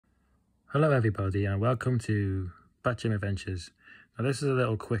Hello everybody and welcome to Batching Adventures. Now this is a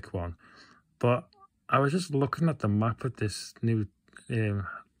little quick one, but I was just looking at the map of this new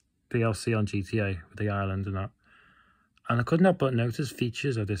DLC on GTA with the island and that, and I could not but notice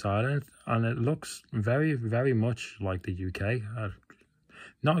features of this island, and it looks very, very much like the UK.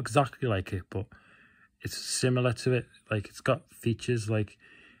 Not exactly like it, but it's similar to it. Like, it's got features, like,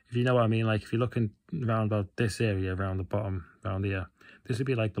 if you know what I mean, like if you're looking around about this area, around the bottom, around here, this would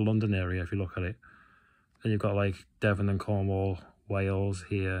be like the London area if you look at it. Then you've got like Devon and Cornwall, Wales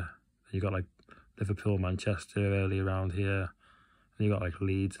here. Then you've got like Liverpool, Manchester early around here. And you've got like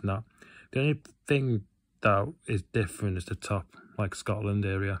Leeds and that. The only thing that is different is the top, like Scotland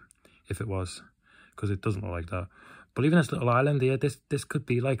area, if it was, because it doesn't look like that. But even this little island here, this could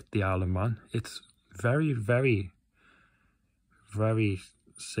be like the Isle of Man. It's very, very, very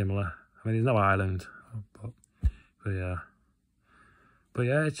similar. I mean, there's no island, but yeah. But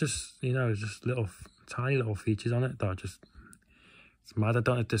yeah, it's just, you know, it's just tiny little features on it that just, it's mad. I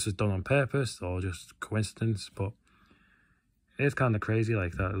don't know if this was done on purpose or just coincidence, but it's kind of crazy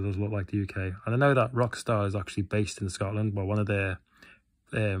like that. It does look like the UK. And I know that Rockstar is actually based in Scotland, but one of their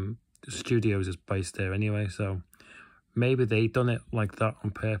studios is based there anyway, so maybe they done it like that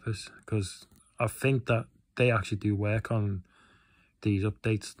on purpose, because I think that they actually do work on these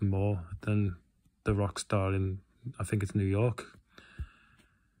updates more than the Rockstar in, I think it's New York.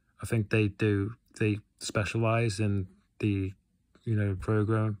 I think they specialize in the, you know,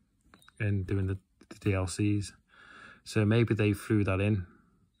 program and doing the DLCs. So maybe they threw that in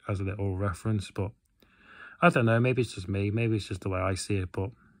as a little reference, but I don't know, maybe it's just me, maybe it's just the way I see it, but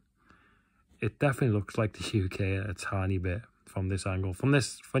it definitely looks like the UK a tiny bit from this angle. From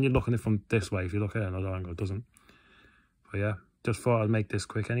this, when you're looking at it from this way, if you look at another angle, it doesn't. But yeah, just thought I'd make this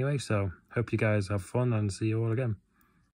quick anyway, so hope you guys have fun and see you all again.